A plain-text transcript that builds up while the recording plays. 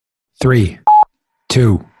3,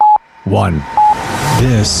 2, 1.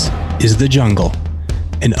 This is The Jungle,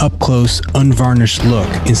 an up-close, unvarnished look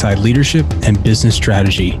inside leadership and business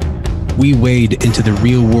strategy. We wade into the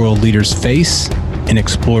real-world leader's face and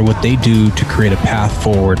explore what they do to create a path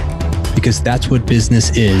forward, because that's what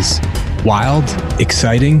business is. Wild,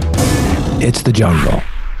 exciting. It's The Jungle.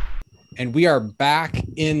 And we are back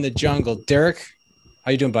in the jungle. Derek, how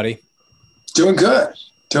you doing, buddy? Doing good.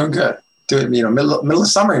 Middle of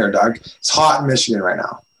summer here, Doug. It's hot in Michigan right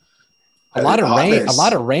now. A lot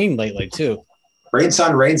of rain lately too. Rain,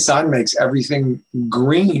 sun makes everything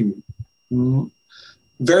green.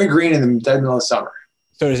 Very green in the dead middle of summer.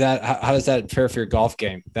 So how does that fare for your golf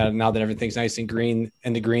game? That now that everything's nice and green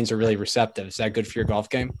and the greens are really receptive, is that good for your golf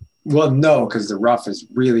game? Well, no, because the rough is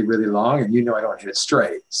really, really long, and I don't hit it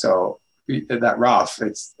straight. So that rough,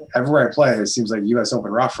 it's everywhere I play. It seems like U.S.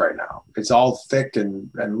 Open rough right now. It's all thick and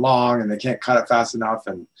long, and they can't cut it fast enough.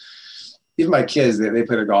 And even my kids, they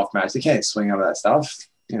play a golf match. They can't swing out of that stuff.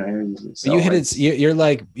 So you hit it. You're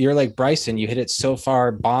like Bryson. You hit it so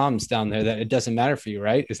far bombs down there that it doesn't matter for you,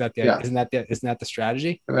 right? Isn't that the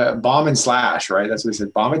strategy? Bomb and slash, right? That's what we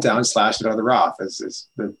said. Bomb it down, slash it out of the rough. Is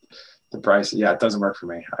the price? Yeah, it doesn't work for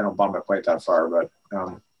me. I don't bomb it quite that far, but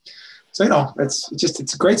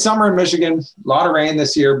it's a great summer in Michigan. A lot of rain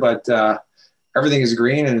this year, but everything is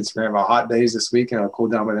green, and it's going to have hot days this week, and it'll cool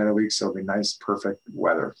down by the end of the week, so it'll be nice, perfect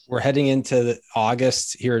weather. We're heading into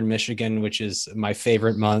August here in Michigan, which is my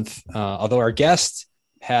favorite month. Although our guest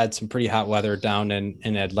had some pretty hot weather down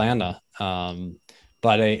in Atlanta,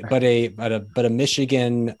 but a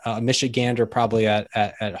Michigander probably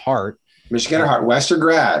at heart. Michigander heart, Western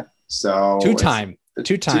grad, so two-time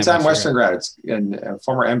Western grad. It's a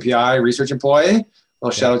former MPI research employee. A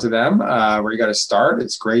little shout out to them where you got to start.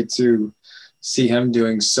 It's great to see him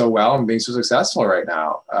doing so well and being so successful right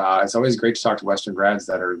now. It's always great to talk to Western grads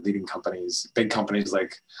that are leading companies, big companies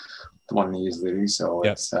like the one he's leading. So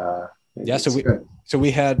yep. So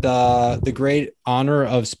we had the great honor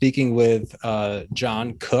of speaking with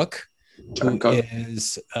Jonathan Koch, who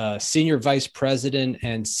is Senior Vice President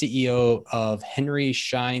and CEO of Henry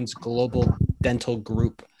Schein's Global Dental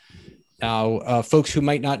Group. Now, folks who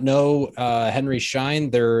might not know Henry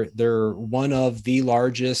Schein, they're one of the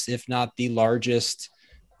largest, if not the largest,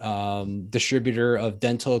 distributor of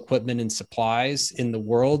dental equipment and supplies in the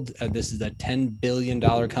world. This is a $10 billion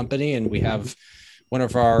company, and we have one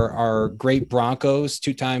of our great Broncos,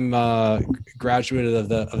 two-time graduate of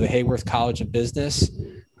the Hayworth College of Business,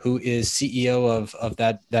 who is CEO of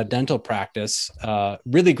that dental practice.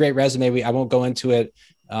 Really great resume. I won't go into it.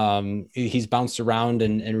 He's bounced around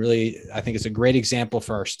and really, I think it's a great example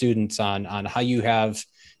for our students on how you have,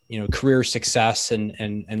 career success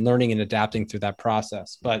and learning and adapting through that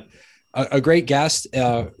process. But a great guest,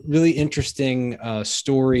 really interesting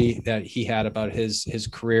story that he had about his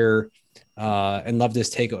career, and loved his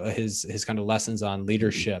kind of lessons on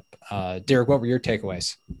leadership. Derek, what were your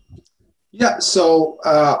takeaways? Yeah, so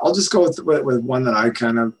I'll just go with one that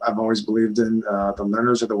I've always believed in. The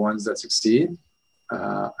learners are the ones that succeed.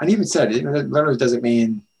 And even said, learners doesn't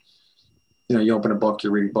mean, you open a book,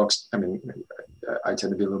 you're reading books. I mean, I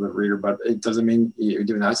tend to be a little bit of a reader, but it doesn't mean you're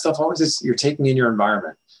doing that stuff. Always you're taking in your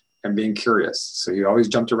environment and being curious. So you always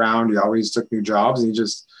jumped around, you always took new jobs, and you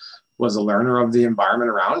just was a learner of the environment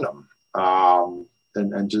around them.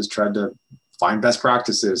 And just tried to find best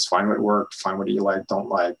practices, find what worked, find what you like, don't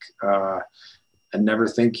like, and never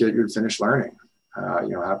think you'd finish learning.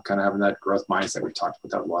 Having that growth mindset. We've talked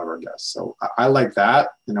about that with a lot of our guests. So I like that,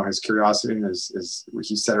 his curiosity and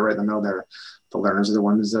he said it right in the middle there. The learners are the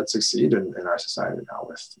ones that succeed in our society now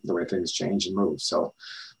with the way things change and move. So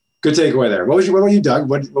good takeaway there. What about you, Doug?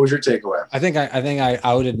 What was your takeaway? I think I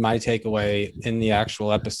outed my takeaway in the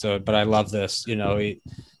actual episode, but I love this.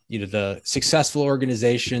 The successful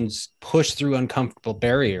organizations push through uncomfortable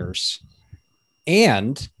barriers,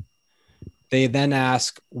 and they then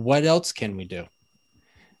ask, what else can we do?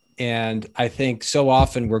 And I think so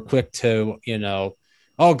often we're quick to,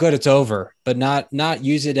 oh, good, it's over, but not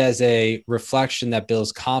use it as a reflection that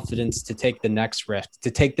builds confidence to take the next risk,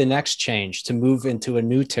 to take the next change, to move into a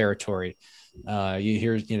new territory. You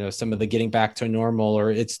hear, some of the getting back to normal,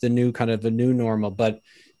 or it's the new kind of a new normal, but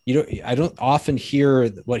I don't often hear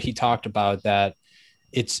what he talked about, that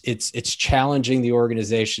it's challenging the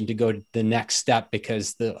organization to go to the next step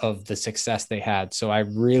because of the success they had. So I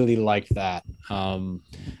really like that.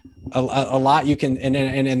 A lot you can,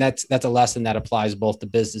 and that's a lesson that applies both to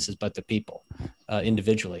businesses, but to people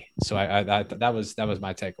individually. So that was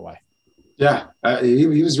my takeaway. Yeah. He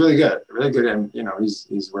was really good. And,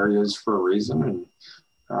 he's where he is for a reason,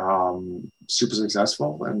 and super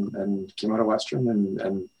successful, and came out of Western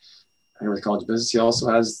and Henry College of Business. He also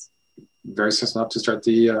has very successful enough to start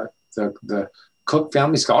the Koch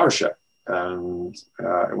Family Scholarship. And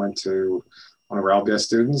I went to one of our LBS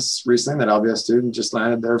students recently. That LBS student just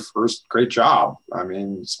landed their first great job. I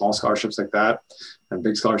mean, small scholarships like that and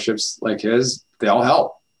big scholarships like his, they all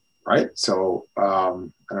help, right? So,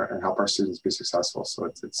 and help our students be successful. So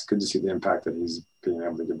it's good to see the impact that he's being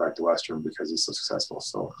able to give back to Western because he's so successful.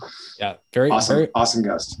 So yeah, very awesome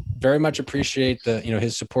guest. Very much appreciate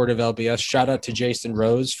his support of LBS. Shout out to Jason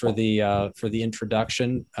Rose for the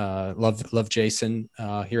introduction. Love Jason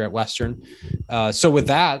here at Western. So with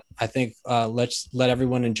that, I think let's let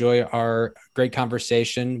everyone enjoy our great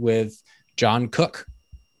conversation with John Koch.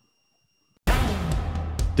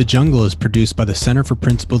 The Jungle is produced by the Center for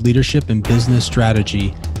Principled Leadership and Business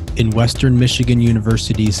Strategy in Western Michigan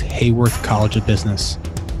University's Hayworth College of Business.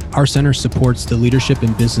 Our center supports the leadership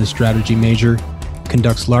and business strategy major,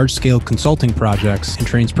 conducts large-scale consulting projects, and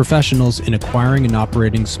trains professionals in acquiring and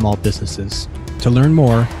operating small businesses. To learn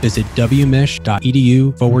more, visit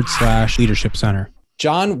wmich.edu/leadership center.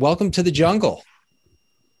 John, welcome to the Jungle.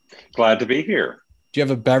 Glad to be here. Do you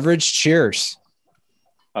have a beverage? Cheers.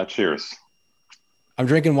 Cheers. I'm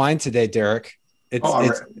drinking wine today, Derek. It's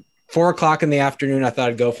 4:00 in the afternoon. I thought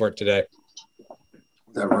I'd go for it today.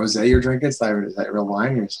 The rosé you're drinking? Is that real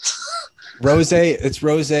wine? Rosé. It's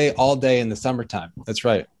rosé all day in the summertime. That's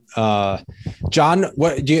right. John,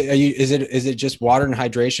 what do you? Is it just water and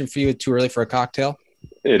hydration for you? Too early for a cocktail?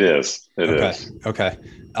 It is. It is. Okay.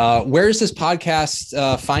 Where is this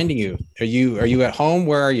podcast finding you? Are you at home?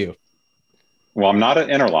 Where are you? Well, I'm not at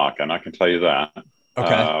Interlochen. I can tell you that.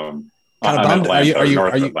 Okay. Kind of bummed.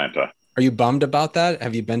 Atlanta. Are you bummed about that?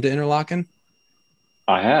 Have you been to Interlochen?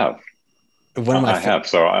 I have. I have.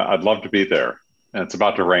 So I'd love to be there. And it's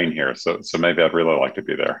about to rain here, so maybe I'd really like to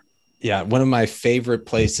be there. Yeah, one of my favorite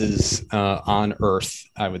places on earth,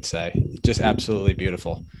 I would say. Just absolutely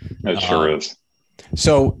beautiful. It sure is.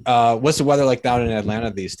 So, what's the weather like down in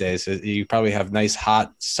Atlanta these days? You probably have nice,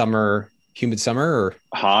 hot summer. Humid summer or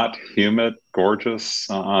hot, humid, gorgeous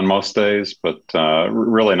on most days, but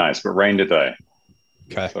really nice, but rain today.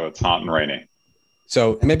 Okay. So it's hot and rainy.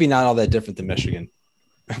 So maybe not all that different than Michigan.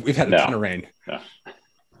 We've had a ton of rain. Yeah.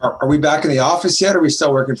 Are we back in the office yet? Or are we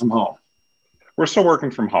still working from home? We're still working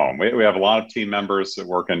from home. We have a lot of team members that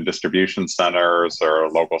work in distribution centers or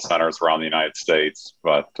local centers around the United States,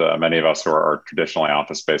 but many of us who are traditionally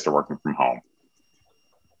office-based are working from home.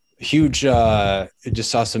 Huge.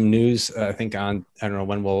 Just saw some news, I think I don't know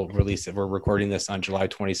when we'll release it. We're recording this on July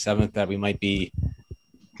 27th that we might be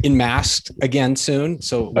masked again soon.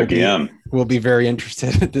 So we'll be very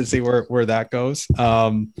interested to see where that goes.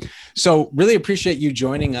 So really appreciate you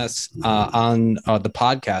joining us on the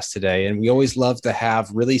podcast today. And we always love to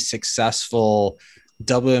have really successful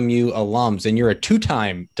WMU alums, and you're a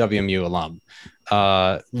 2-time WMU alum.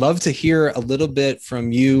 Love to hear a little bit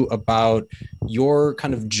from you about your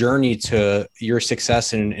kind of journey to your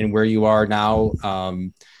success and where you are now,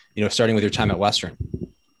 starting with your time at Western.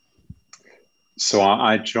 So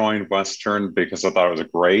I joined Western because I thought it was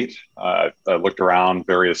great. I looked around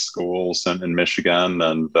various schools in Michigan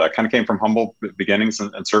and kind of came from humble beginnings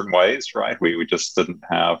in certain ways, right? We just didn't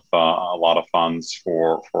have a lot of funds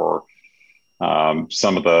for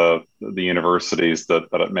some of the universities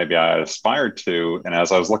that maybe I aspired to. And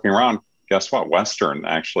as I was looking around, guess what? Western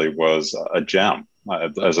actually was a gem.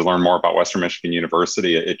 As I learned more about Western Michigan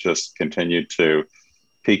University, it just continued to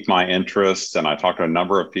piqued my interest. And I talked to a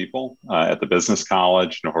number of people at the business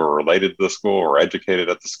college who were related to the school or educated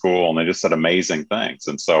at the school, and they just said amazing things.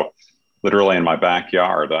 And so literally in my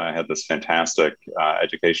backyard, I had this fantastic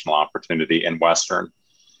educational opportunity in Western.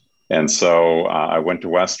 And so I went to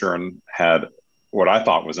Western, had what I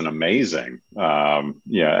thought was an amazing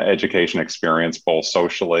education experience, both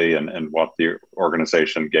socially and what the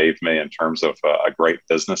organization gave me in terms of a great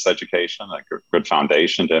business education, a good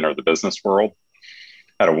foundation to enter the business world.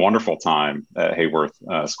 Had a wonderful time at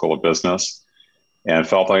Hayworth School of Business and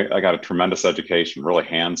felt like I got a tremendous education, really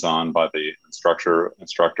hands-on by the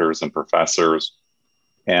instructors and professors.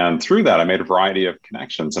 And through that, I made a variety of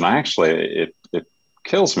connections. And I actually, it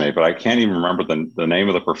kills me, but I can't even remember the name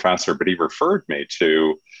of the professor, but he referred me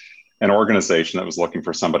to an organization that was looking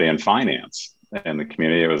for somebody in finance in the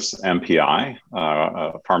community. It was MPI,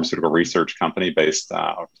 a pharmaceutical research company based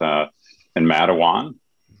out in Mattawan.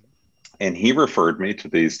 And he referred me to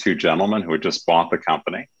these two gentlemen who had just bought the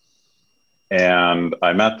company. And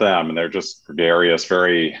I met them, and they're just gregarious,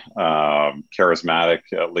 very charismatic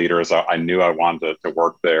leaders. I knew I wanted to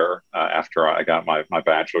work there after I got my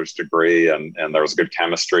bachelor's degree, and there was good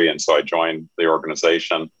chemistry. And so I joined the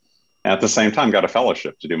organization. At the same time, got a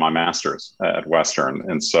fellowship to do my master's at Western.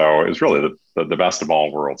 And so it was really the best of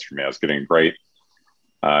all worlds for me. I was getting great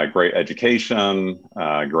education,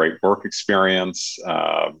 great work experience,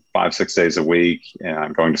 5-6 days a week,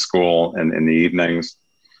 and going to school in the evenings.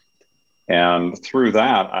 And through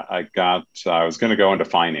that, I was going to go into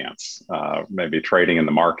finance, maybe trading in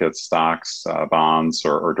the markets, stocks, bonds,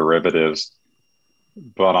 or derivatives.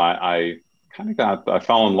 But I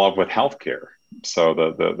fell in love with healthcare. So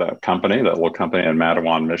the company, that little company in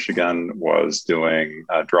Mattawan, Michigan, was doing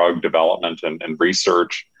drug development and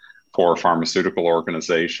research for pharmaceutical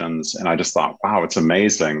organizations. And I just thought, wow, it's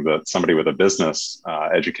amazing that somebody with a business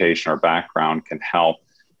education or background can help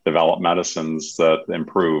develop medicines that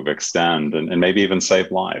improve, extend, and maybe even save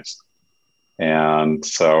lives. And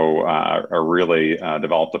so I really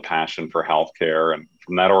developed a passion for healthcare. And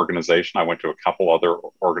from that organization, I went to a couple other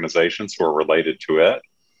organizations who were related to it.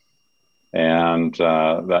 And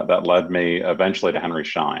that led me eventually to Henry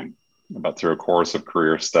Schein, but through a course of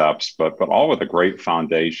career steps, but all with a great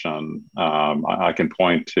foundation. I can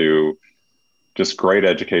point to just great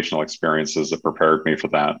educational experiences that prepared me for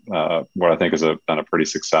that, what I think has been a pretty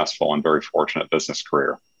successful and very fortunate business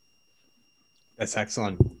career. That's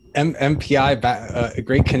excellent. MPI, a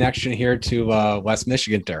great connection here to West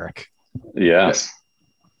Michigan, Derek. Yes.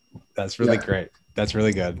 That's really great. That's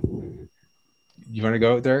really good. You want to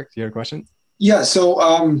go, Derek? Do you have a question? Yeah.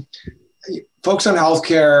 So folks on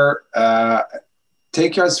healthcare,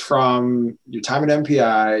 take us from your time at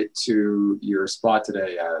MPI to your spot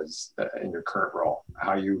today as in your current role,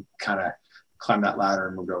 how you kind of climb that ladder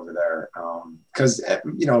and moved over there. Because,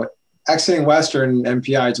 exiting Western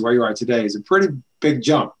MPI to where you are today is a pretty big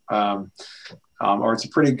jump, or it's a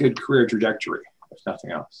pretty good career trajectory, if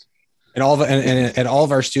nothing else. And all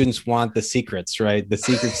of our students want the secrets, right? The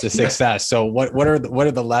secrets to success. So what are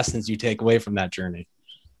the lessons you take away from that journey?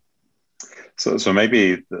 So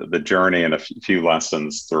maybe the journey and a few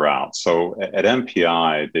lessons throughout. So at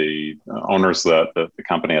MPI, the owners that the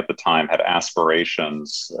company at the time had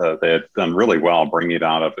aspirations. They had done really well bringing it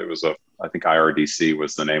out of, I think IRDC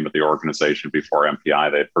was the name of the organization before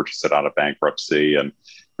MPI. They had purchased it out of bankruptcy and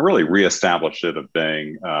really reestablished it of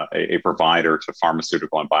being a provider to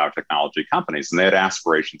pharmaceutical and biotechnology companies. And they had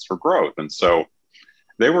aspirations for growth. And so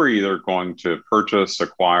they were either going to purchase,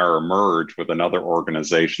 acquire, or merge with another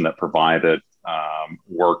organization that provided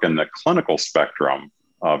work in the clinical spectrum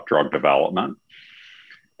of drug development.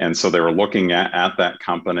 And so they were looking at that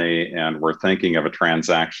company and were thinking of a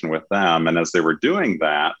transaction with them. And as they were doing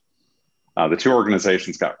that, the two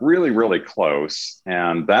organizations got really, really close.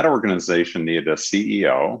 And that organization needed a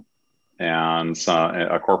CEO and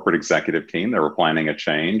a corporate executive team. They were planning a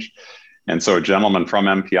change. And so a gentleman from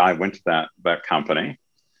MPI went to that company,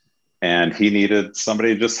 and he needed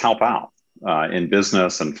somebody to just help out in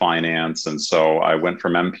business and finance. And so I went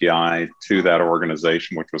from MPI to that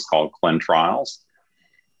organization, which was called ClinTrials.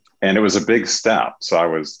 And it was a big step. So I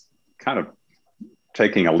was kind of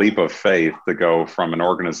taking a leap of faith to go from an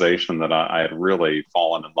organization that I had really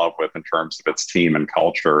fallen in love with in terms of its team and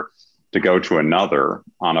culture to go to another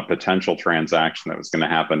on a potential transaction that was going to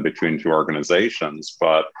happen between two organizations.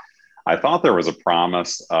 But I thought there was a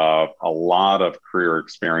promise of a lot of career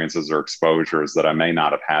experiences or exposures that I may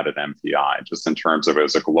not have had at MPI, just in terms of it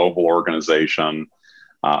was a global organization,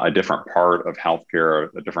 a different part of healthcare,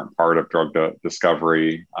 a different part of drug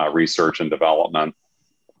discovery, research and development.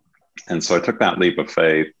 And so I took that leap of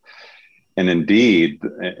faith. And indeed,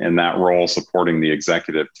 in that role, supporting the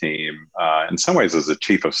executive team, in some ways as a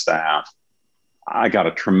chief of staff, I got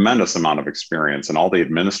a tremendous amount of experience in all the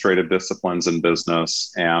administrative disciplines in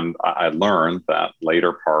business. And I learned that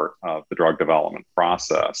later part of the drug development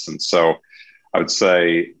process. And so I would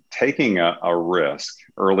say taking a risk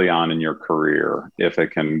early on in your career, if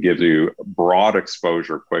it can give you broad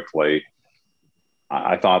exposure quickly,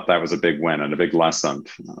 I thought that was a big win and a big lesson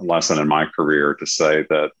in my career to say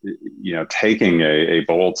that, taking a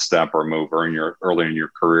bold step or move early in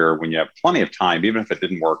your career when you have plenty of time, even if it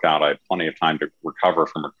didn't work out, I had plenty of time to recover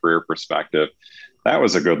from a career perspective. That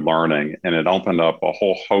was a good learning. And it opened up a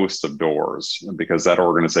whole host of doors because that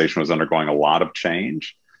organization was undergoing a lot of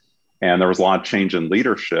change. And there was a lot of change in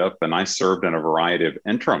leadership. And I served in a variety of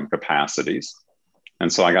interim capacities.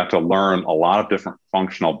 And so I got to learn a lot of different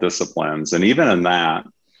functional disciplines. And even in that,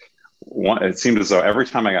 it seemed as though every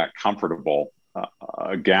time I got comfortable,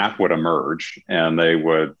 a gap would emerge and they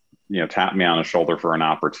would, tap me on the shoulder for an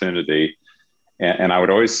opportunity. And I would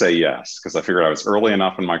always say yes, because I figured I was early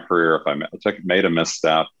enough in my career. If I made a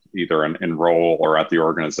misstep, either in role or at the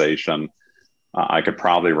organization, I could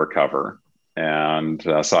probably recover. And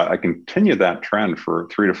so I continued that trend for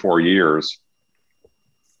 3 to 4 years.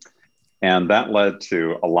 And that led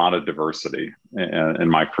to a lot of diversity in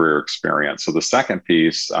my career experience. So the second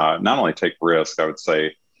piece, not only take risk, I would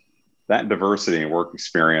say that diversity and work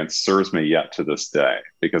experience serves me yet to this day,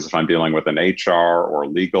 because if I'm dealing with an HR or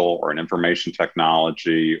legal or an information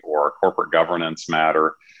technology or a corporate governance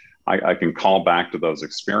matter, I can call back to those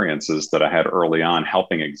experiences that I had early on,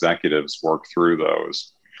 helping executives work through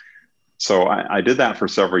those. So I did that for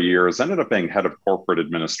several years, ended up being head of corporate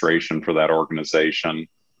administration for that organization,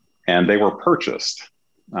 and they were purchased.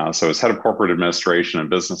 So as head of corporate administration and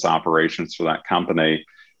business operations for that company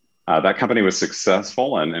was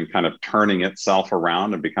successful and kind of turning itself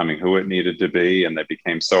around and becoming who it needed to be. And they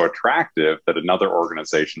became so attractive that another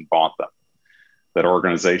organization bought them. That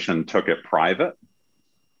organization took it private.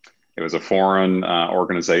 It was a foreign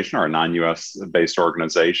organization or a non-US based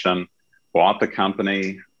organization, bought the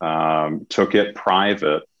company, took it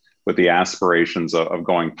private with the aspirations of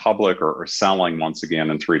going public or selling once again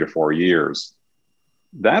in 3 to 4 years.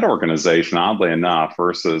 That organization, oddly enough,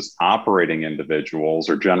 versus operating individuals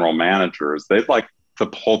or general managers, they'd like to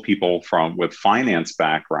pull people with finance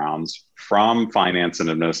backgrounds from finance and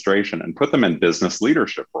administration and put them in business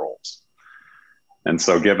leadership roles. And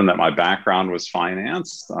so given that my background was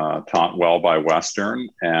finance, taught well by Western,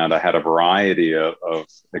 and I had a variety of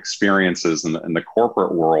experiences in the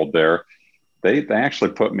corporate world there, they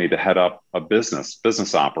actually put me to head up a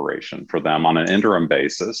business operation for them on an interim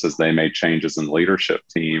basis as they made changes in the leadership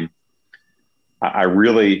team. I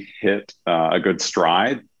really hit a good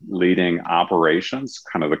stride leading operations,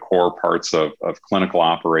 kind of the core parts of clinical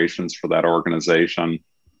operations for that organization.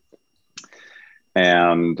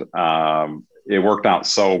 And it worked out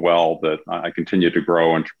so well that I continued to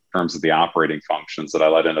grow in terms of the operating functions that I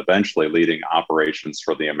led in, eventually leading operations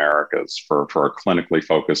for the Americas for a clinically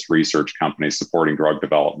focused research company supporting drug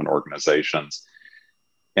development organizations.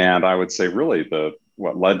 And I would say really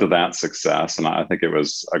what led to that success, and I think it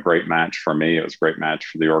was a great match for me, it was a great match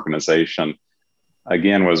for the organization,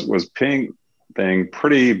 again, was being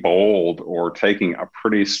pretty bold or taking a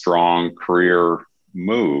pretty strong career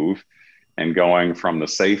move and going from the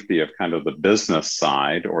safety of kind of the business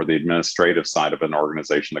side or the administrative side of an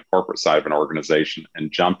organization, the corporate side of an organization,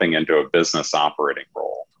 and jumping into a business operating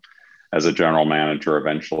role as a general manager,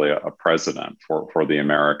 eventually a president for the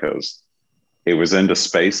Americas. It was into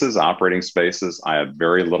spaces, operating spaces I had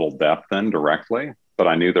very little depth in directly, but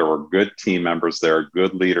I knew there were good team members there,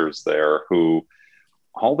 good leaders there who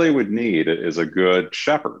all they would need is a good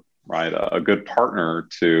shepherd, right? A good partner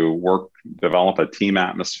to develop a team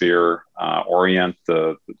atmosphere, orient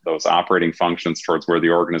those operating functions towards where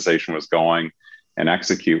the organization was going and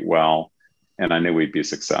execute well. And I knew we'd be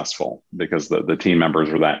successful because the team members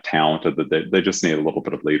were that talented that they just need a little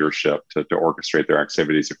bit of leadership to orchestrate their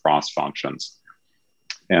activities across functions.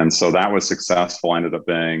 And so that was successful. I ended up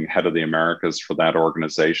being head of the Americas for that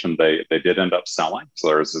organization. They did end up selling. So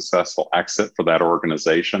there was a successful exit for that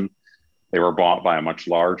organization. They were bought by a much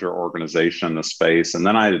larger organization in the space. And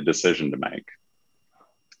then I had a decision to make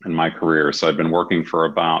in my career. So I'd been working for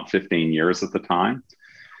about 15 years at the time.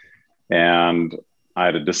 And I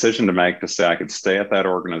had a decision to make to say I could stay at that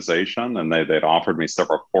organization. And they'd offered me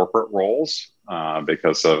several corporate roles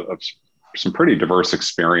because of some pretty diverse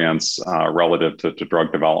experience relative to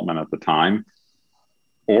drug development at the time.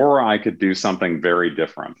 Or I could do something very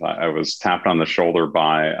different. I was tapped on the shoulder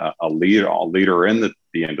by a leader in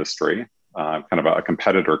the industry, kind of a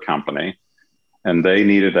competitor company, and they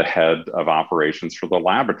needed a head of operations for the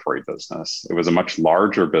laboratory business. It was a much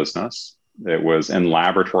larger business. It was in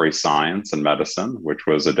laboratory science and medicine, which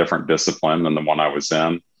was a different discipline than the one I was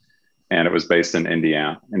in. And it was based in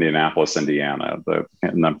Indianapolis, Indiana. The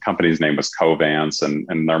company's name was Covance,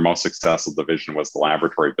 and their most successful division was the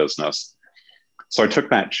laboratory business. So I took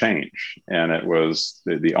that change, and it was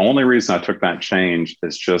the only reason I took that change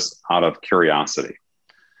is just out of curiosity.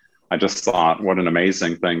 I just thought, what an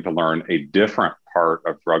amazing thing to learn a different part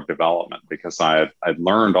of drug development, because I'd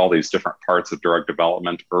learned all these different parts of drug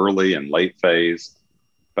development early and late phase,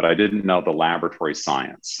 but I didn't know the laboratory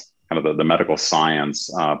science, kind of the medical science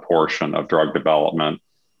portion of drug development,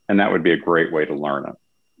 and that would be a great way to learn it.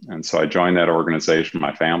 And so I joined that organization.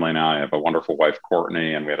 My family and I have a wonderful wife,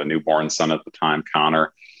 Courtney, and we had a newborn son at the time,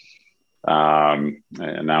 Connor. And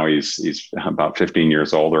now he's about 15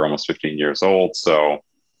 years old, or almost 15 years old. So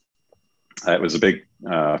it was a big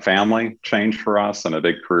family change for us and a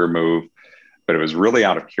big career move, but it was really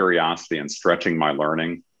out of curiosity and stretching my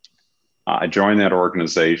learning. I joined that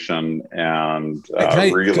organization and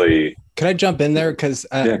Can I jump in there? Because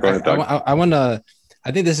go ahead, Doug. I want to.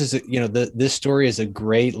 I think this is, this story is a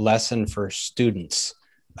great lesson for students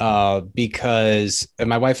because and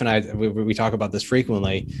my wife and I, we talk about this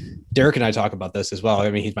frequently. Derek and I talk about this as well. I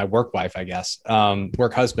mean, he's my work wife, I guess,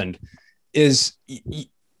 work husband.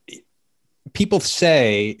 People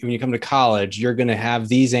say when you come to college, you're going to have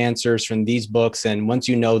these answers from these books. And once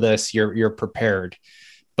you know this, you're prepared.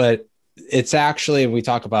 But it's actually, we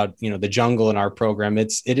talk about, the jungle in our program.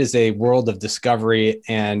 It is a world of discovery.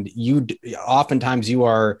 And oftentimes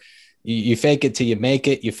you fake it till you make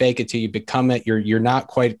it, you fake it till you become it. You're not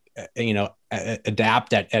quite,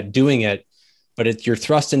 adapt at doing it, but you're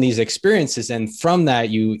thrust in these experiences. And from that,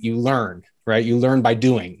 you learn, right? You learn by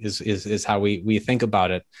doing is how we think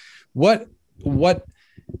about it. What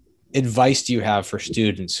advice do you have for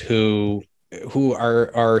students who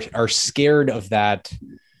are scared of that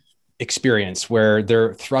experience where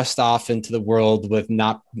they're thrust off into the world with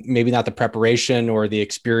maybe not the preparation or the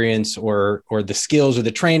experience or the skills or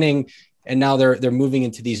the training, and now they're moving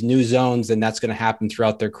into these new zones, and that's going to happen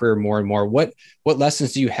throughout their career more and more? What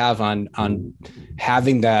lessons do you have on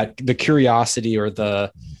having the curiosity or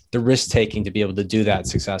the risk taking to be able to do that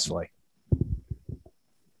successfully?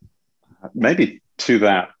 Maybe to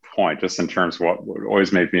that point, just in terms of what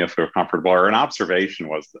always made me feel comfortable, or an observation,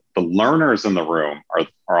 was that the learners in the room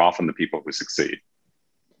are often the people who succeed.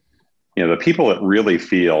 The people that really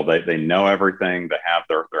feel they know everything, they have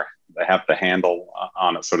the handle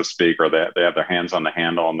on it, so to speak, or they have their hands on the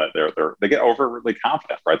handle, and that they get overly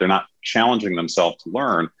confident, right? They're not challenging themselves to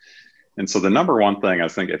learn. And so the number one thing, I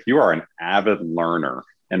think, if you are an avid learner,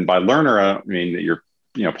 and by learner, I mean that you're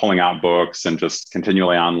pulling out books and just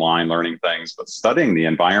continually online learning things, but studying the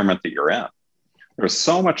environment that you're in. There's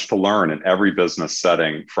so much to learn in every business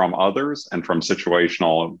setting from others and from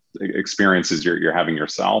situational experiences you're having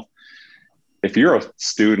yourself. If you're a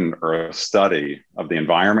student or a study of the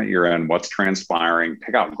environment you're in, what's transpiring,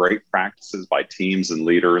 pick out great practices by teams and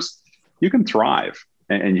leaders, you can thrive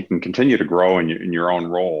and you can continue to grow in your own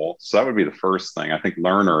role. So that would be the first thing. I think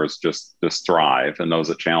learners just thrive, and those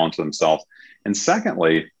that challenge themselves. And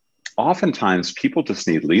secondly, oftentimes people just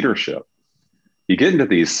need leadership. You get into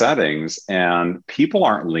these settings and people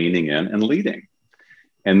aren't leaning in and leading.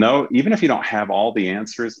 And even if you don't have all the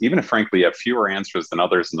answers, even if frankly you have fewer answers than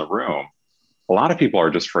others in the room, a lot of people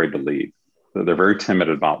are just afraid to lead. They're very timid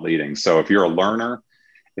about leading. So if you're a learner,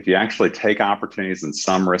 if you actually take opportunities and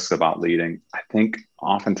some risks about leading, I think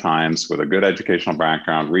oftentimes with a good educational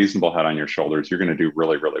background, reasonable head on your shoulders, you're going to do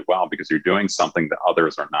really, really well because you're doing something that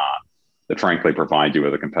others are not, that frankly provide you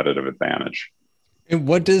with a competitive advantage. And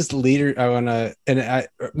what does we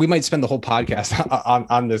might spend the whole podcast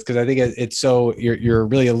on this, because I think it's so you're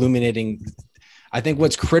really illuminating, I think,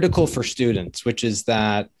 what's critical for students, which is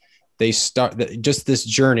that they start just this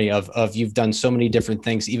journey of you've done so many different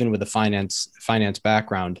things, even with a finance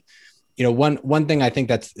background. One thing I think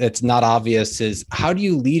that's not obvious is, how do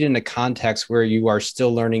you lead in a context where you are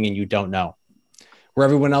still learning and you don't know, where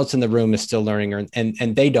everyone else in the room is still learning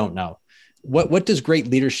and they don't know? What does great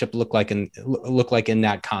leadership look like in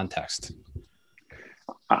that context?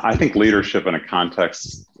 I think leadership in a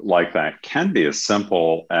context like that can be as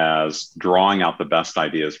simple as drawing out the best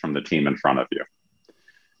ideas from the team in front of you.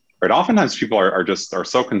 Right? Oftentimes people are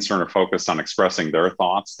so concerned or focused on expressing their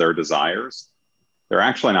thoughts, their desires. They're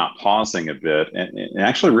actually not pausing a bit and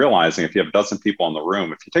actually realizing, if you have a dozen people in the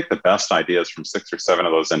room, if you take the best ideas from 6 or 7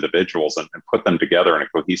 of those individuals and put them together in a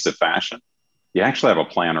cohesive fashion, you actually have a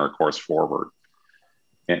plan or a course forward.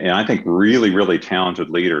 And I think really, really talented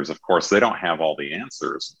leaders, of course, they don't have all the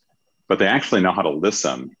answers, but they actually know how to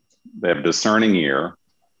listen. They have a discerning ear,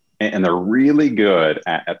 and they're really good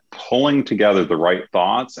at pulling together the right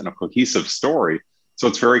thoughts in a cohesive story. So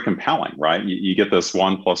it's very compelling, right? You get this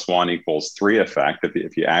 1 + 1 = 3 effect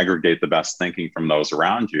if you aggregate the best thinking from those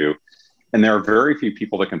around you. And there are very few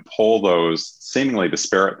people that can pull those seemingly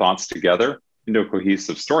disparate thoughts together into a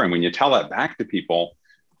cohesive story. And when you tell that back to people,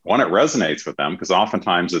 one, it resonates with them because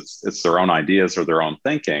oftentimes it's their own ideas or their own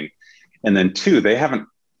thinking. And then 2, they haven't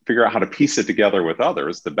figured out how to piece it together with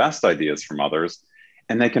others, the best ideas from others,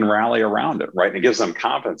 and they can rally around it, right? And it gives them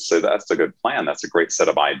confidence to say, that's a good plan. That's a great set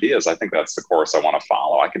of ideas. I think that's the course I want to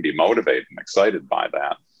follow. I can be motivated and excited by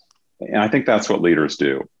that. And I think that's what leaders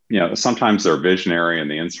do. Sometimes they're visionary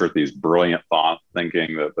and they insert these brilliant thought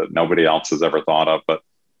thinking that nobody else has ever thought of, but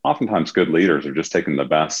oftentimes good leaders are just taking the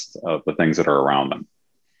best of the things that are around them.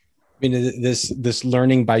 I mean, this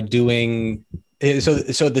learning by doing. So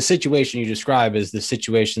the situation you describe is the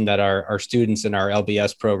situation that our students in our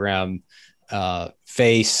LBS program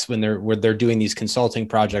face when they're doing these consulting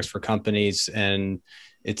projects for companies, and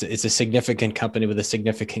it's a significant company with a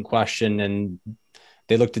significant question, and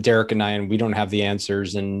they look to Derek and I, and we don't have the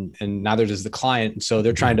answers, and neither does the client. And so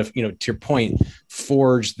they're trying to, to your point,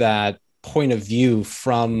 forge that point of view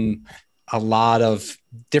from a lot of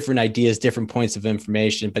different ideas, different points of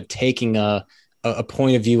information, but taking a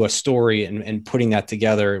point of view, a story, and putting that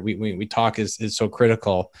together. We talk is so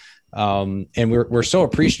critical. And we're so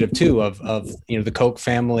appreciative too of the Koch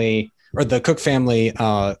family, or the Cook family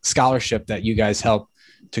scholarship that you guys help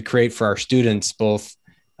to create for our students, both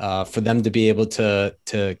for them to be able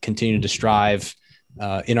to continue to strive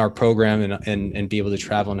in our program and be able to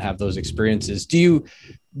travel and have those experiences. Do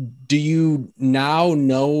you now,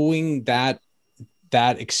 knowing that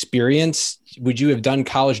experience, would you have done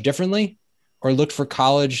college differently, or looked for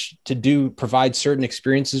college to provide certain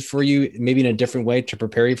experiences for you, maybe in a different way to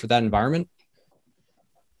prepare you for that environment?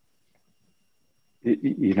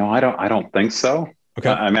 I don't think so. Okay.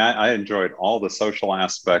 I mean, I enjoyed all the social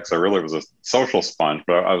aspects. I really was a social sponge,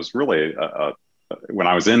 but I was really, when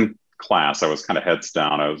I was in class, I was kind of heads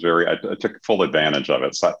down. I took full advantage of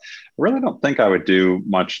it. So I really don't think I would do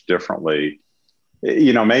much differently.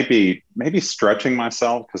 Maybe stretching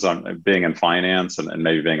myself, because I'm being in finance and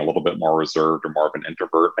maybe being a little bit more reserved or more of an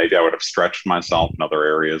introvert. Maybe I would have stretched myself in other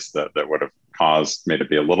areas that would have caused me to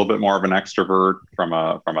be a little bit more of an extrovert from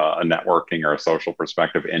a networking or a social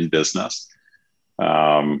perspective in business,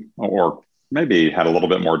 or maybe had a little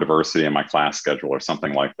bit more diversity in my class schedule or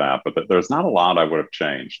something like that. But there's not a lot I would have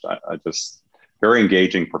changed. I just, very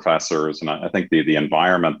engaging professors, and I think the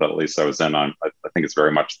environment that at least I was in, I think it's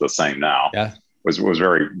very much the same now. Yeah. Was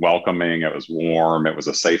very welcoming. It was warm. It was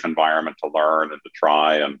a safe environment to learn and to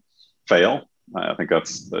try and fail. I think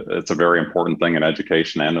it's a very important thing in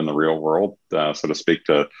education and in the real world, so to speak,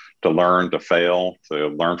 to learn, to fail, to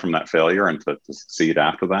learn from that failure and to succeed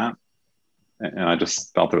after that. And I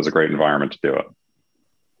just felt it was a great environment to do it.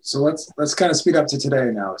 So let's kind of speed up to today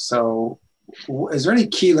now. So is there any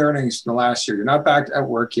key learnings from the last year? You're not back at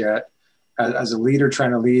work yet as a leader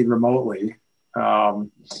trying to lead remotely.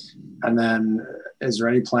 And then is there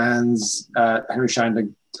any plans at Henry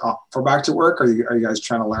Schein for back to work? Are you guys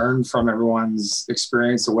trying to learn from everyone's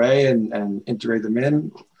experience away and integrate them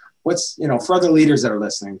in? What's, for other leaders that are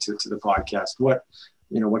listening to the podcast, what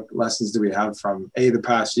lessons do we have from the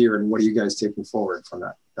past year, and what are you guys taking forward from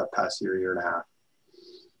that past year and a half?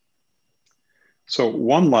 So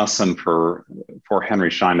one lesson for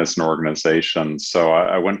Henry Schein as an organization. So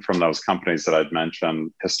I went from those companies that I'd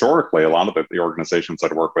mentioned. Historically, a lot of the organizations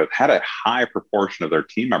I'd worked with had a high proportion of their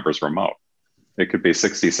team members remote. It could be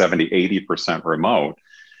 60, 70, 80% remote.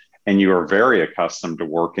 And you are very accustomed to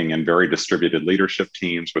working in very distributed leadership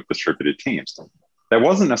teams with distributed teams. That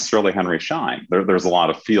wasn't necessarily Henry Schein. There's a lot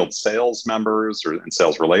of field sales members and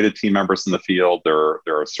sales-related team members in the field. There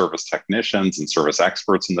are service technicians and service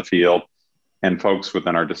experts in the field, and folks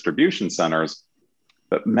within our distribution centers.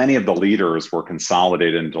 But many of the leaders were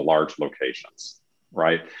consolidated into large locations,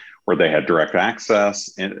 right? Where they had direct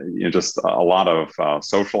access, and just a lot of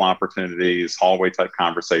social opportunities, hallway type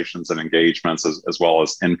conversations and engagements, as well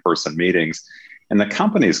as in-person meetings. And the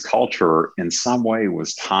company's culture in some way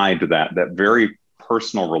was tied to that very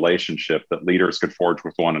personal relationship that leaders could forge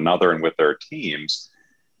with one another and with their teams.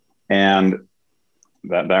 And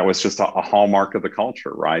that was just a hallmark of the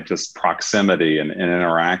culture, right? Just proximity and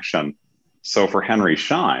interaction. So for Henry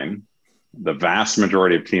Schein, the vast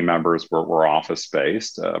majority of team members were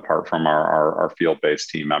office-based, apart from our field-based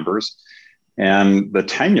team members. And the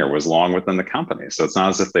tenure was long within the company. So it's not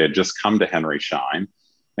as if they had just come to Henry Schein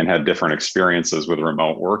and had different experiences with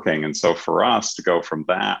remote working. And so for us to go from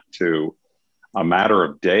that to a matter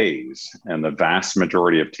of days, and the vast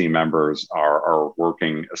majority of team members are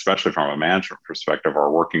working, especially from a management perspective, are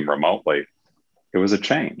working remotely, it was a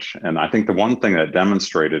change. And I think the one thing that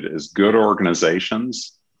demonstrated is good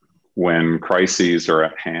organizations, when crises are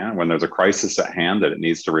at hand, when there's a crisis at hand that it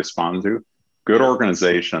needs to respond to, good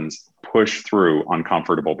organizations push through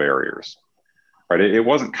uncomfortable barriers, right? It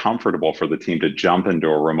wasn't comfortable for the team to jump into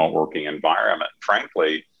a remote working environment.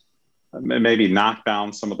 Frankly, maybe knock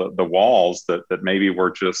down some of the walls that maybe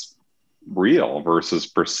were just real versus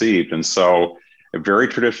perceived. And so a very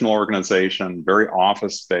traditional organization, very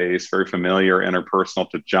office-based, very familiar, interpersonal,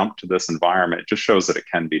 to jump to this environment, it just shows that it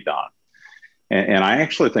can be done. And I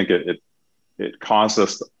actually think it caused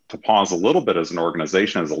us to pause a little bit as an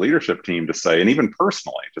organization, as a leadership team, to say, and even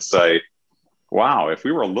personally, to say, wow, if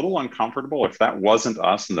we were a little uncomfortable, if that wasn't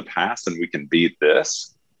us in the past and we can beat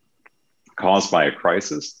this caused by a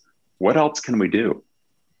crisis, what else can we do?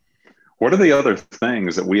 What are the other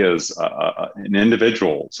things that we as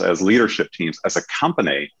individuals, as leadership teams, as a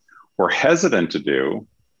company, were hesitant to do,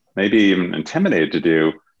 maybe even intimidated to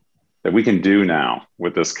do, that we can do now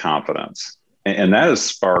with this confidence? And that has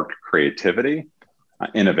sparked creativity,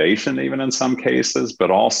 innovation, even in some cases,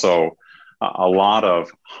 but also a lot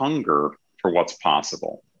of hunger for what's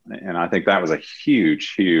possible. And I think that was a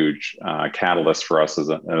huge, huge catalyst for us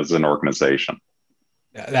as an organization.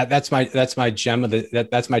 That's my gem of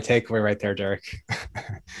that's my takeaway right there, Derek.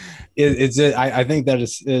 I think that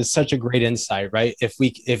is such a great insight, right?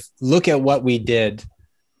 If look at what we did,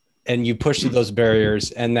 and you push through those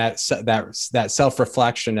barriers, and that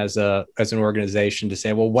self-reflection as an organization to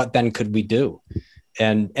say, well, what then could we do?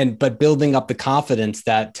 But building up the confidence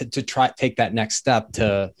that to try take that next step,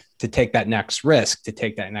 to take that next risk, to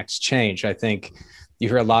take that next change. I think you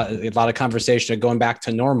hear a lot of conversation of going back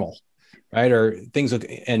to normal, right? Or things,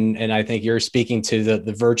 and I think you're speaking to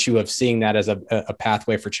the virtue of seeing that as a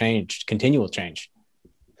pathway for change, continual change.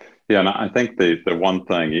 Yeah, and I think the one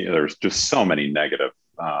thing, there's just so many negative,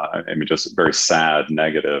 just very sad,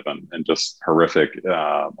 negative, and just horrific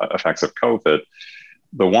effects of COVID.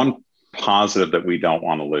 The one positive that we don't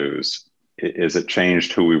want to lose is it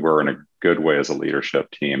changed who we were in a good way as a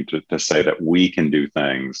leadership team to say that we can do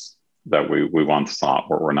things that we once thought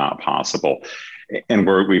were not possible. And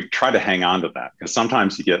we've tried to hang on to that, because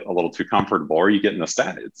sometimes you get a little too comfortable, or you get in a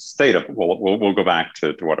state of, we'll go back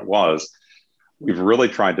to what it was. We've really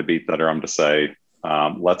tried to beat that drum to say,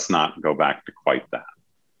 let's not go back to quite that.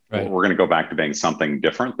 Right. We're going to go back to being something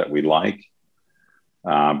different that we like.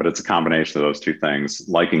 But it's a combination of those two things,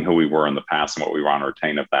 liking who we were in the past and what we want to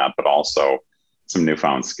retain of that, but also some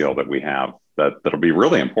newfound skill that we have that'll be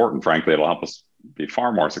really important. Frankly, it'll help us be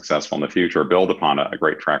far more successful in the future, build upon a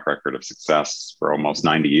great track record of success for almost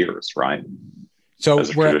 90 years, right? So as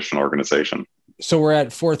a traditional organization. So we're at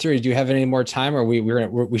 4:30. Do you have any more time, or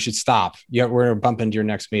we should stop? Yeah, we're going to bump into your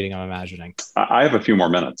next meeting, I'm imagining. I have a few more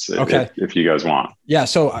minutes. Okay. If you guys want. Yeah.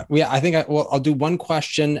 So I think I'll do one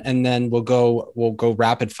question, and then we'll go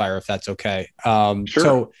rapid fire, if that's okay. Sure.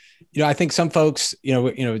 So, I think some folks,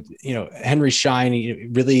 Henry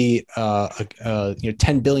Schein, really,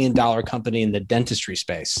 $10 billion company in the dentistry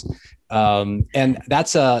space. And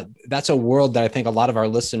that's a world that I think a lot of our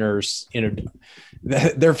listeners,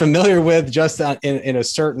 they're familiar with just in a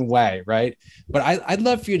certain way. Right. But I'd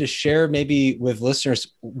love for you to share maybe with listeners,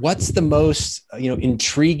 what's the most,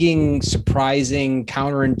 intriguing, surprising,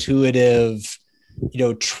 counterintuitive,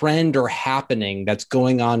 trend or happening that's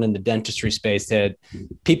going on in the dentistry space that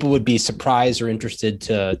people would be surprised or interested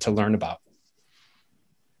to learn about?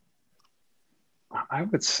 I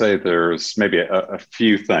would say there's maybe a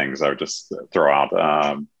few things I would just throw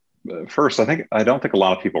out. First, I don't think a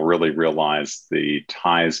lot of people really realize the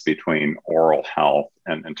ties between oral health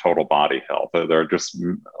and total body health. There's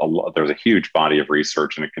a huge body of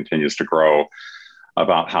research, and it continues to grow,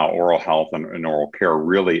 about how oral health and oral care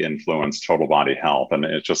really influence total body health. And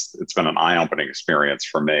it's been an eye-opening experience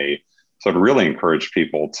for me. So I'd really encourage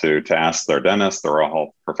people to ask their dentist, their oral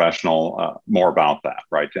health professional, more about that,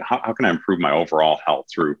 right? How can I improve my overall health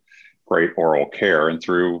through great oral care and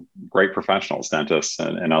through great professionals, dentists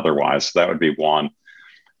and otherwise? So that would be one.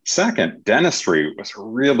 Second, dentistry was a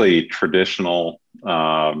really traditional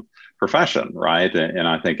profession, right? And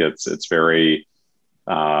I think it's very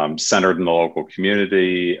centered in the local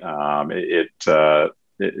community.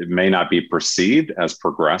 It may not be perceived as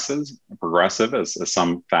progressive as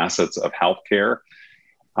some facets of healthcare.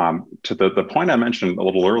 To the point I mentioned a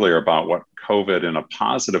little earlier about what COVID in a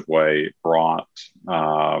positive way brought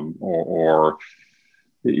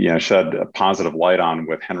shed a positive light on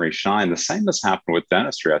with Henry Schein, the same has happened with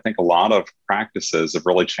dentistry. I think a lot of practices have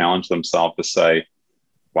really challenged themselves to say,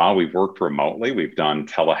 wow, we've worked remotely, we've done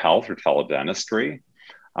telehealth or teledentistry.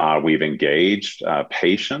 We've engaged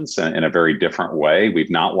patients in a very different way. We've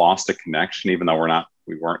not lost a connection, even though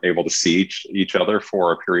we weren't able to see each other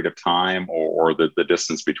for a period of time, or the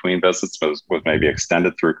distance between visits was maybe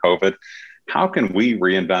extended through COVID. How can we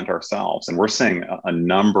reinvent ourselves? And we're seeing a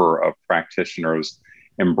number of practitioners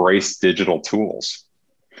embrace digital tools,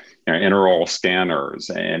 intraoral scanners,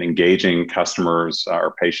 and engaging customers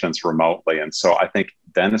or patients remotely. And so I think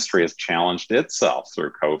dentistry has challenged itself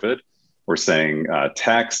through COVID. We're seeing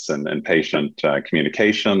text and patient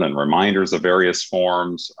communication and reminders of various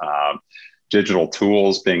forms, digital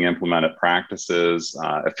tools being implemented practices,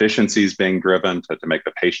 efficiencies being driven to make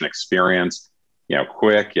the patient experience,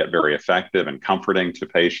 quick yet very effective and comforting to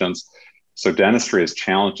patients. So dentistry has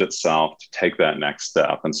challenged itself to take that next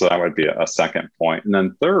step. And so that would be a second point. And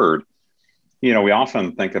then third, we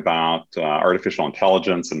often think about artificial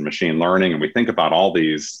intelligence and machine learning, and we think about all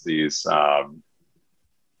these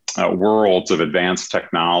worlds of advanced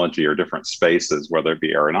technology or different spaces, whether it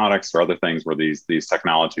be aeronautics or other things where these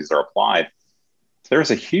technologies are applied.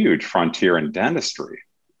 There's a huge frontier in dentistry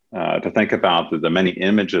to think about the many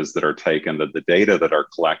images that are taken, the data that are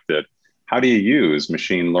collected. how do you use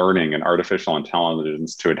machine learning and artificial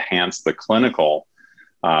intelligence to enhance the clinical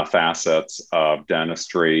facets of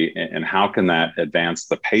dentistry, and how can that advance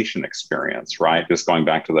the patient experience, right? Just going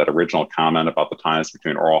back to that original comment about the ties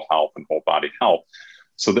between oral health and whole body health.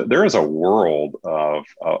 So that there is a world of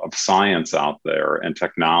science out there and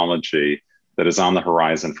technology that is on the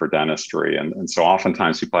horizon for dentistry. And so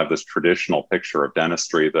oftentimes people have this traditional picture of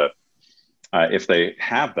dentistry that if they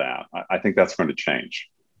have that, I think that's going to change.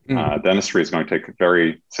 Dentistry is going to take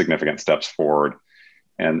very significant steps forward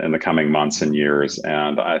in the coming months and years.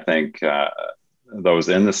 And I think those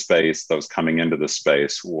in the space, those coming into the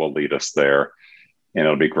space will lead us there, and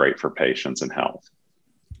it'll be great for patients and health.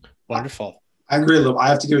 Wonderful. I agree, Lou. I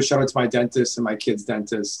have to give a shout out to my dentist and my kids'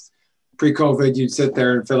 dentist. Pre-COVID, you'd sit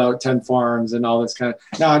there and fill out 10 forms and all this kind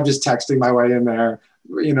of, now I'm just texting my way in there.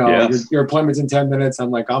 You know, yes. your appointment's in 10 minutes. I'm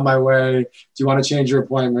like, on my way. Do you want to change your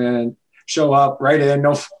appointment? Show up, right in,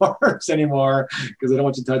 no forms anymore, because I don't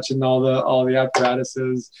want you touching all the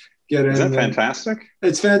apparatuses. Get in. Is that fantastic?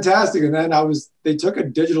 It's fantastic. And then they took a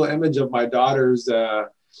digital image of my daughter's,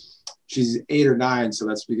 she's 8 or 9. So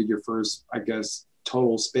that's because your first, I guess,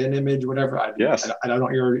 total spin image, whatever. I don't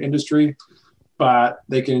know your industry, but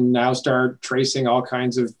they can now start tracing all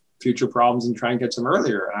kinds of future problems and try and catch them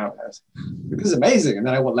earlier. This is amazing. And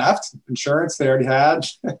then I went left, insurance they already had,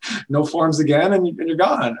 no forms again, and you're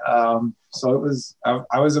gone. So it was,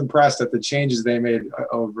 I was impressed at the changes they made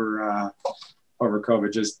over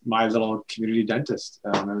COVID. Just my little community dentist.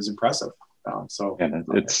 It was impressive.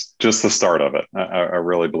 It's just the start of it. I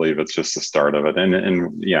really believe it's just the start of it.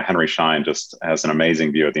 And Henry Schein just has an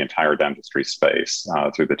amazing view of the entire dentistry space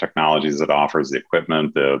through the technologies it offers, the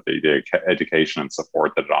equipment, the education and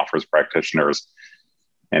support that it offers practitioners.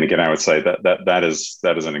 And again, I would say that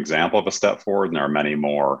is an example of a step forward, and there are many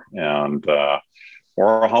more. And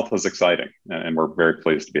oral health is exciting, and we're very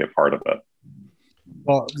pleased to be a part of it.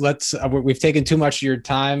 Well, we've taken too much of your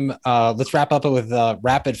time. Let's wrap up with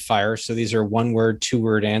rapid fire. So these are 1-word,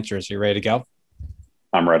 2-word answers. Are you ready to go?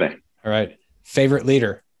 I'm ready. All right. Favorite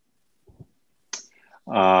leader?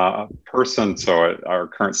 Person. So our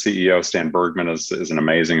current CEO, Stan Bergman, is an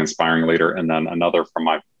amazing, inspiring leader. And then another from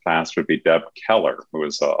my past would be Deb Keller, who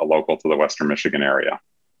is a local to the Western Michigan area.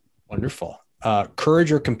 Wonderful.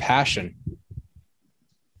 Courage or compassion?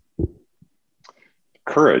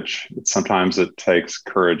 Courage. Sometimes it takes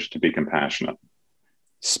courage to be compassionate.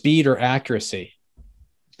 Speed or accuracy?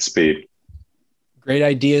 Speed. Great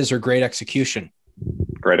ideas or great execution?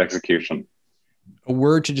 Great execution. A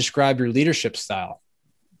word to describe your leadership style?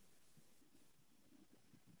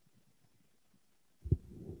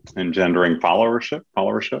 Engendering followership.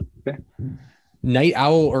 Okay. Night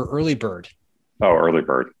owl or early bird? Oh, early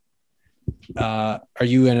bird. Are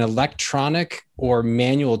you an electronic or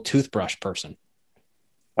manual toothbrush person?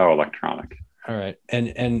 Oh, electronic. All right.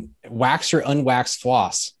 And wax or unwaxed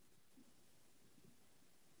floss?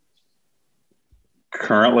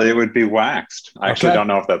 Currently, it would be waxed. I actually don't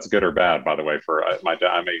know if that's good or bad, by the way, for my dad.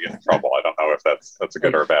 I may get in trouble. I don't know if that's a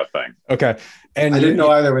good or a bad thing. Okay. And I didn't know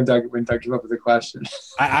either when Doug came up with the question.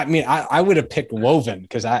 I mean, I would have picked woven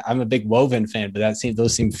because I'm a big woven fan, but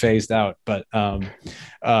those seem phased out. But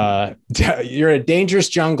you're in a dangerous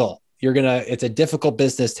jungle. It's a difficult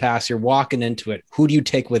business task. You're walking into it. Who do you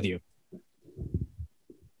take with you?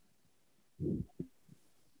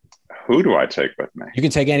 Who do I take with me? You can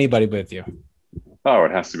take anybody with you. Oh,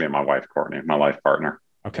 it has to be my wife, Courtney, my life partner.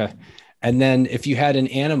 Okay. And then if you had an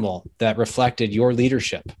animal that reflected your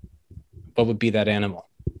leadership, what would be that animal?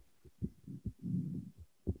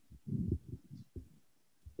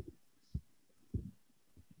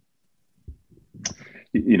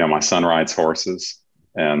 My son rides horses.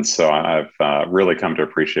 And so I've really come to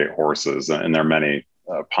appreciate horses, and there are many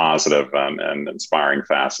positive and inspiring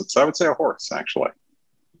facets. So I would say a horse, actually.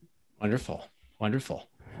 Wonderful.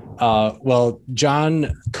 Well,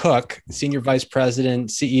 John Koch, Senior Vice President,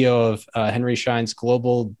 CEO of Henry Schein's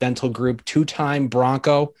Global Dental Group, 2-time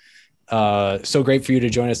Bronco. So great for you to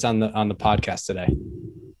join us on the podcast today.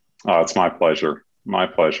 Oh, it's my pleasure. My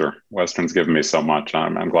pleasure. Western's given me so much.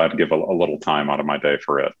 I'm glad to give a little time out of my day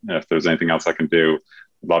for it. If there's anything else I can do,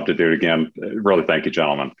 I'd love to do it again. Really, thank you,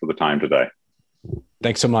 gentlemen, for the time today.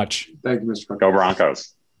 Thanks so much. Thank you, Mr. Cook. Go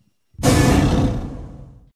Broncos.